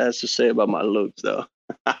what that has to say about my looks, though.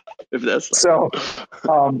 If that's so,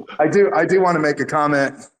 I do want to make a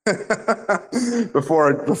comment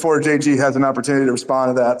before JG has an opportunity to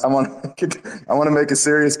respond to that. I want to make a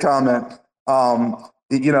serious comment.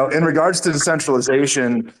 In regards to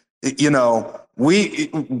decentralization, we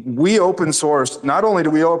open sourced. Not only do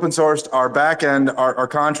we open sourced our back end, our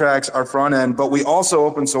contracts, our front end, but we also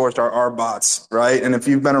open sourced our bots, right? And if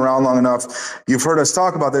you've been around long enough, you've heard us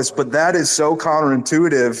talk about this. But that is so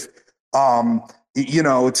counterintuitive.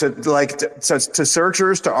 To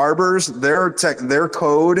searchers, to arbors, their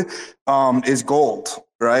code is gold,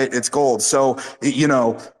 right? It's gold. So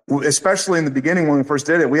especially in the beginning when we first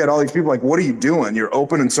did it, we had all these people like, "What are you doing? You're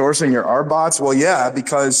open and sourcing your R bots?" Well, yeah,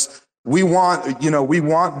 because we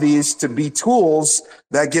want these to be tools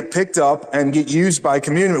that get picked up and get used by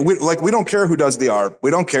community. We don't care who does the ARB.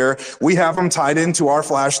 We don't care. We have them tied into our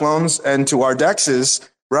flash loans and to our dexes,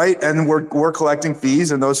 right? And we're collecting fees,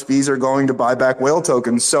 and those fees are going to buy back whale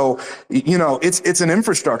tokens. So, it's an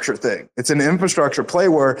infrastructure thing. It's an infrastructure play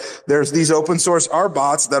where there's these open source R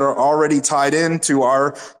bots that are already tied into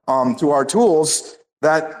our tools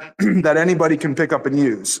that anybody can pick up and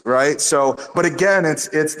use, right? So, but again, it's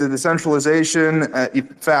the decentralization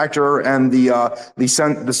factor and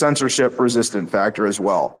the censorship resistant factor as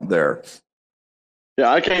well there. Yeah,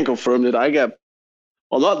 I can confirm that. I get,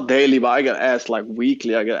 well, not daily, but I get asked like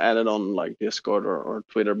weekly. I get added on like Discord or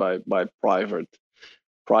Twitter by private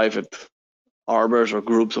arbors or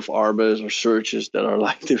groups of arbors or searches that are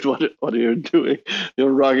like, "Dude, what are you doing?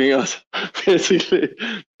 You're rugging us," basically,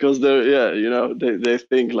 because they're they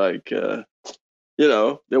think like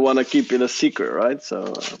they want to keep it a secret, right?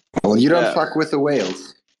 So well, you don't fuck with the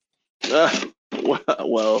whales.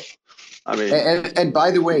 Well, I mean, and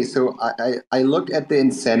by the way, so I looked at the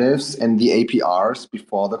incentives and the APRs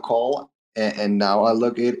before the call, and now I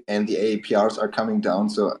look at and the APRs are coming down.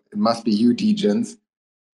 So it must be you, Degens.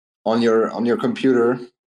 On your computer,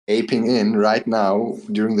 aping in right now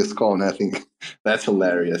during this call, and I think that's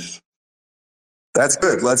hilarious. That's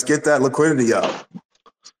good. Let's get that liquidity up.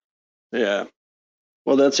 Yeah.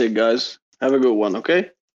 Well, that's it, guys. Have a good one.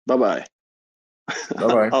 Okay. Bye-bye.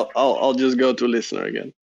 Bye-bye. I'll just go to listener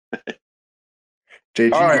again.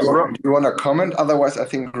 JG, All right, do you want to comment? Otherwise, I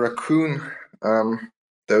think Raccoon,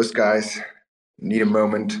 those guys need a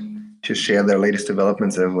moment to share their latest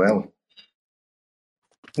developments as well.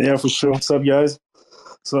 Yeah, for sure. What's up, guys?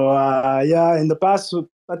 So, in the past,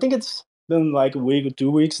 I think it's been like a week or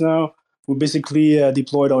 2 weeks now. We basically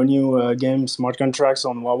deployed our new game smart contracts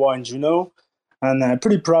on Wawa and Juno. And I'm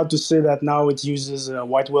pretty proud to say that now it uses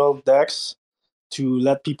White Whale DEX to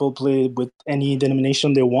let people play with any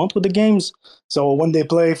denomination they want with the games. So when they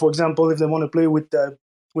play, for example, if they want to play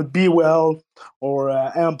with B-Well or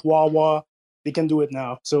AMP Wawa, they can do it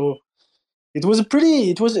now. So it was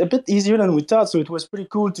a bit easier than we thought. So it was pretty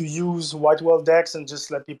cool to use White Whale DEX and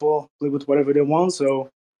just let people play with whatever they want. So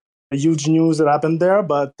a huge news that happened there,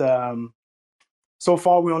 but so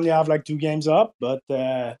far we only have like 2 games up. But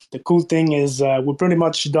the cool thing is we're pretty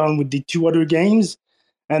much done with the 2 other games.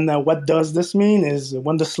 And what does this mean is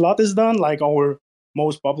when the slot is done, like our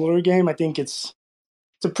most popular game, I think it's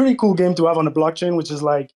a pretty cool game to have on the blockchain, which is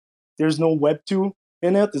like there's no Web 2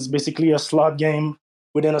 in it. It's basically a slot game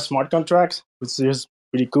within a smart contract, which is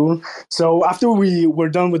pretty cool. So after we're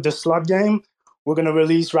done with the slot game, we're going to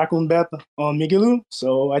release Raccoon Bet on Migaloo.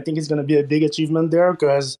 So I think it's going to be a big achievement there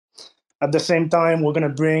because at the same time, we're going to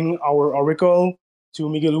bring our Oracle to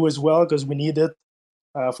Migaloo as well because we need it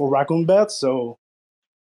for Raccoon Bet. So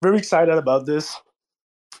very excited about this.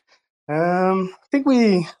 I think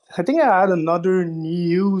I had another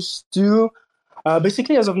news too.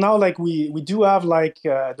 Basically, as of now, like we do have like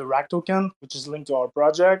the RAC token, which is linked to our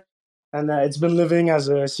project, and it's been living as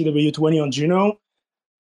a CW20 on Juno.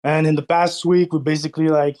 And in the past week, we basically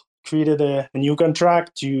like created a new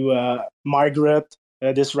contract to migrate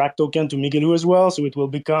this RAC token to Migaloo as well, so it will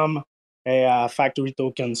become a factory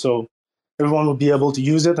token. So everyone will be able to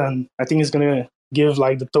use it, and I think it's gonna give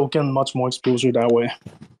like the token much more exposure that way.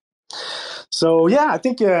 So yeah, I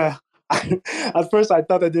think at first I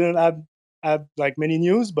thought I didn't add like many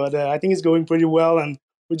news, but I think it's going pretty well, and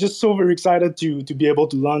we're just so very excited to be able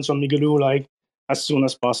to launch on Migaloo like as soon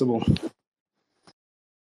as possible.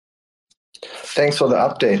 Thanks for the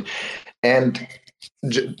update. And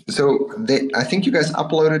so I think you guys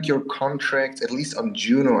uploaded your contract at least on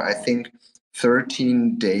Juno, I think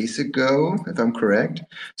 13 days ago, if I'm correct.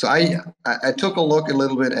 So I took a look a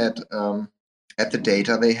little bit at the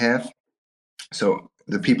data they have. So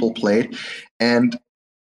the people played, and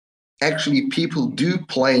actually people do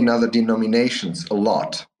play in other denominations a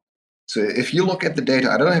lot. So if you look at the data,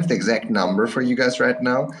 I don't have the exact number for you guys right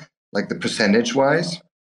now, like the percentage wise.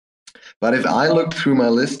 But if I look through my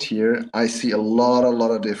list here, I see a lot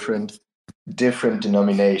of different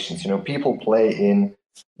denominations. You know, people play in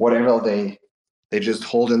whatever they just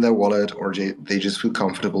hold in their wallet or they just feel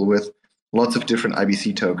comfortable with. Lots of different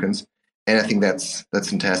IBC tokens, and I think that's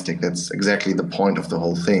fantastic. That's exactly the point of the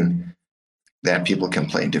whole thing, that people can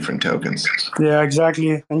play in different tokens. Yeah,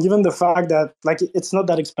 exactly. And given the fact that like it's not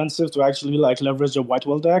that expensive to actually like leverage a White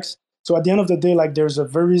Whale DEX, so at the end of the day, like there's a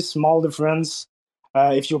very small difference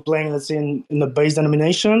if you're playing, let's say, in the base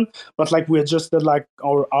denomination, but like we adjusted like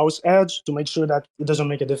our house edge to make sure that it doesn't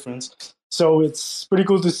make a difference. So it's pretty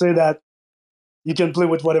cool to say that you can play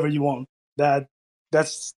with whatever you want.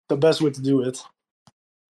 That's the best way to do it.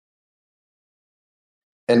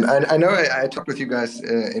 And I know I talked with you guys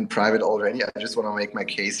in private already. I just want to make my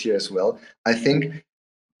case here as well. I think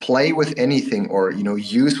play with anything or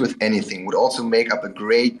use with anything would also make up a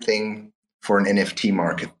great thing for an NFT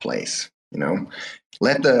marketplace.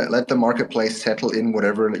 Let the marketplace settle in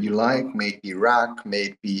whatever you like. May it be RAC,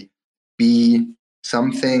 may it be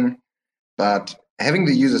something, but having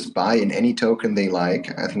the users buy in any token they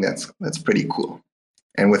like, I think that's pretty cool.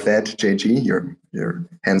 And with that, JG, your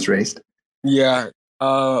hands raised. Yeah.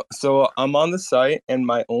 So I'm on the site, and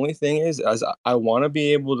my only thing is, as I want to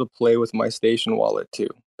be able to play with my station wallet too.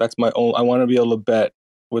 That's my own. I want to be able to bet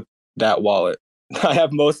with that wallet. I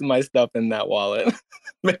have most of my stuff in that wallet.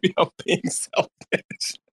 Maybe I'm being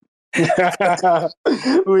selfish. Yeah,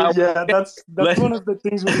 that's one of the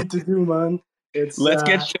things we need to do, man. Let's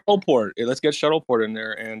get Shuttleport. Let's get Shuttleport in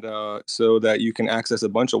there, and so that you can access a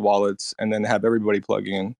bunch of wallets, and then have everybody plug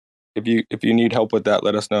in. If you need help with that,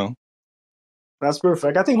 let us know. That's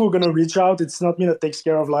perfect. I think we're gonna reach out. It's not me that takes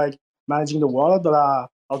care of like managing the wallet, but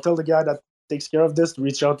I'll tell the guy that takes care of this to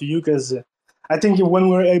reach out to you because I think when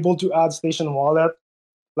we're able to add Station Wallet,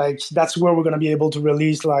 like that's where we're gonna be able to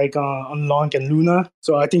release like Unlock and Luna.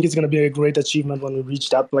 So I think it's gonna be a great achievement when we reach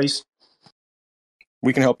that place.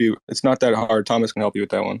 We can help you. It's not that hard. Thomas can help you with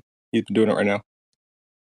that one. He's been doing it right now.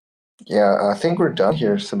 Yeah, I think we're done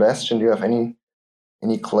here. Sebastian, do you have any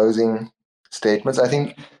closing statements? I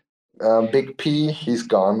think Big P, he's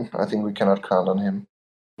gone. I think we cannot count on him.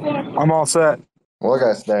 I'm all set. Well,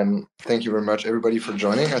 guys, then thank you very much, everybody, for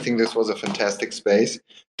joining. I think this was a fantastic space.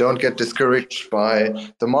 Don't get discouraged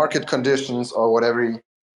by the market conditions or whatever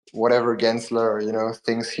Gensler,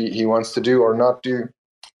 thinks he wants to do or not do.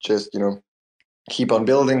 Just, keep on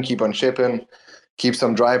building, keep on shipping, keep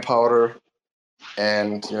some dry powder,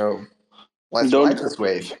 and, let's ride this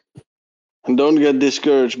wave. And don't get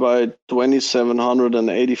discouraged by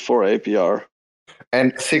 2784 APR.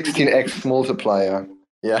 And 16x multiplier.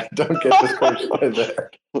 Yeah, don't get discouraged by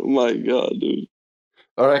that. Oh my god, dude.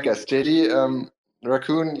 All right, guys. JD,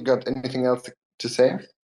 Raccoon, you got anything else to say?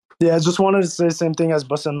 Yeah, I just wanted to say the same thing as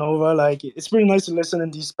Bossa Nova. Like, it's pretty nice to listen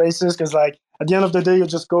in these spaces because, like, at the end of the day, you're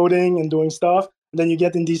just coding and doing stuff. And then you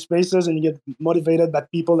get in these spaces and you get motivated by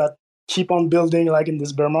people that keep on building, like, in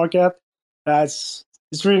this bear market. It's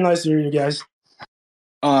really nice to hear you guys.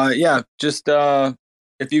 Yeah, just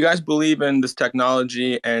if you guys believe in this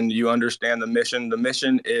technology and you understand the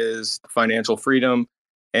mission is financial freedom.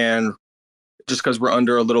 And just because we're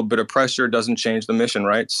under a little bit of pressure doesn't change the mission,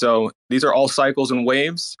 right? So these are all cycles and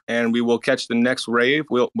waves, and we will catch the next wave.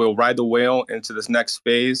 We'll ride the whale into this next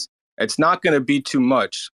phase. It's not going to be too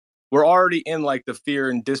much. We're already in like the fear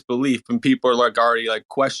and disbelief, and people are like already like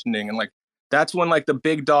questioning, and like that's when like the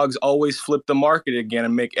big dogs always flip the market again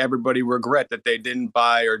and make everybody regret that they didn't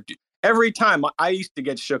buy or do. Every time I used to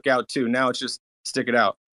get shook out too. Now it's just stick it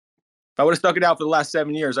out. If I would have stuck it out for the last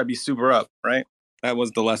 7 years, I'd be super up, right? That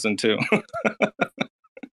was the lesson too.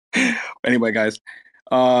 Anyway, guys,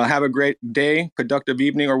 have a great day, productive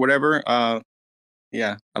evening, or whatever.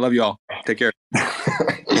 Yeah, I love you all. Take care.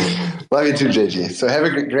 Love you too, JG. So have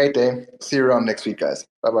a great day. See you around next week, guys.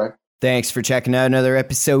 Bye-bye. Thanks for checking out another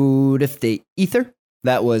episode of The Ether.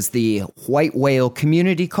 That was the White Whale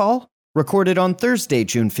Community Call, recorded on Thursday,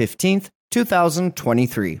 June 15th,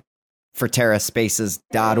 2023. For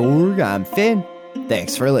TerraSpaces.org, I'm Finn.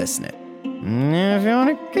 Thanks for listening. If you want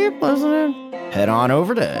to keep listening, head on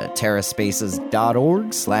over to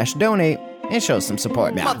TerraSpaces.org/donate and show some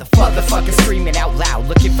support now. Motherfuckers screaming out loud,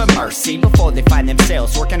 looking for mercy before they find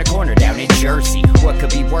themselves working a corner down in Jersey. What could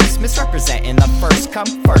be worse? Misrepresenting the first come,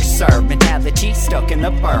 first serve mentality stuck in the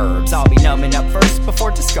burbs. I'll be numbing up first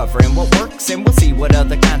before discovering what works, and we'll see what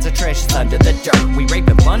other kinds of trash is under the dirt. We rape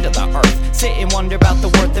and plunder the earth, sit and wonder about the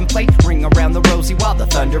worth and play, ring around the rosy while the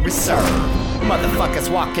thunder is served. Motherfuckers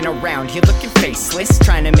walking around here looking faceless,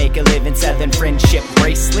 trying to make a living selling friendship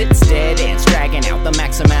bracelets. Dead ends dragging out the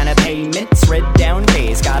max amount of payments. Red down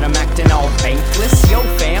days got 'em acting all bankless. Yo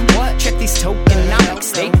fam, what? Check these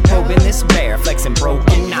tokenomics. They probing this bear, flexing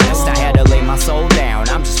broken honest. I had to lay my soul down,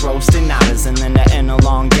 I'm just roasting honors. And then to end a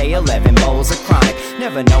long day, 11 bowls of chronic.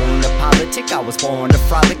 Never known to politic, I was born to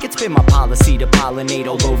frolic. It's been my policy to pollinate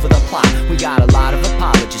all over the plot. We got a lot of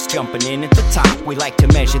apologists jumping in at the top. We like to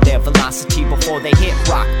measure their velocity before they hit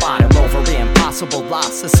rock bottom. Over impossible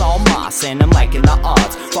loss, it's all moss, and I'm liking the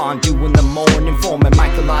odds. Fondue in the morning, forming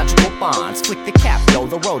mycological bonds. Flick the cap, yo,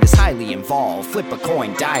 the road is highly involved. Flip a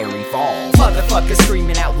coin, diary falls. Motherfuckers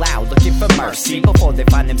screaming out loud, looking for mercy before they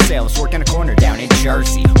find themselves working a corner down in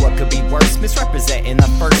Jersey. What could be worse? Misrepresenting the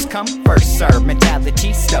first come, first serve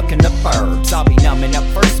mentality stuck in the burbs. I'll be numbing up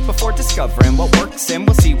first before discovering what works, and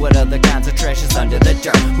we'll see what other kinds of trash is under the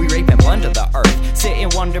dirt. We rape and plunder the earth, sit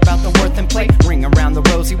and wonder about the worth and play, ring around the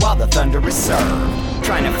rosy while the thunder is served.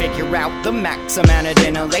 Trying to figure out the max amount of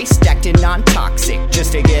dinner lace, stacked in non-toxic,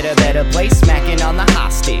 just to get a better place. Smacking on the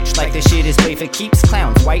hostage, like the shit is play for keeps.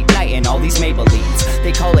 Clowns, white knight, and all these Maybellines.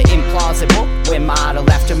 They call it implausible, when model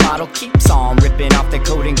after model keeps on ripping off the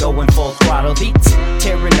code and going full throttle beats.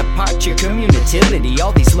 Tearing apart your community,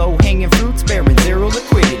 all these low-hanging fruits bearing zero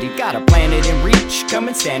liquidity. Got a planet in reach,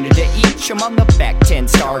 coming standard to each. I'm on the back 10,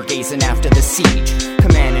 stargazing after the siege.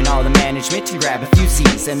 Commanding all the management to grab a few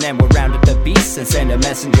Z's, and then we'll round up the beasts and send a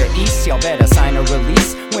messenger east. Y'all better sign a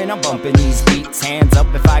release when I'm bumping these beats. Hands up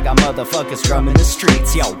if I got motherfuckers drumming the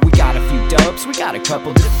streets. Yo, we got a few dubs, we got a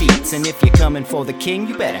couple defeats, and if you're coming for the king,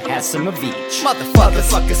 you better have some of each.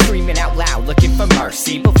 Motherfuckers screaming out loud, looking for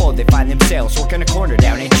mercy before they find themselves working a corner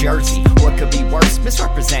down in Jersey. What could be worse?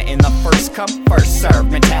 Misrepresenting the first come, first serve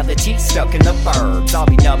mentality stuck in the burbs. I'll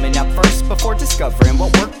be numbing up first before discovering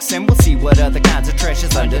what works, and we'll see what other kinds of trash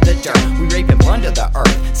is under the dirt. We rape and plunder the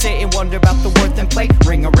earth, sit and wonder about the worth and play,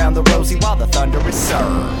 ring around the rosy while the thunder is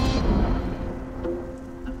served.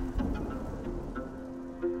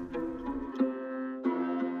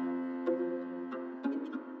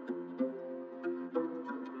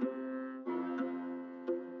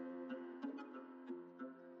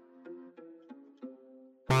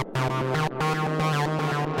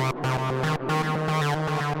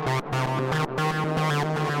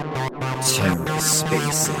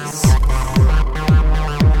 TerraSpaces.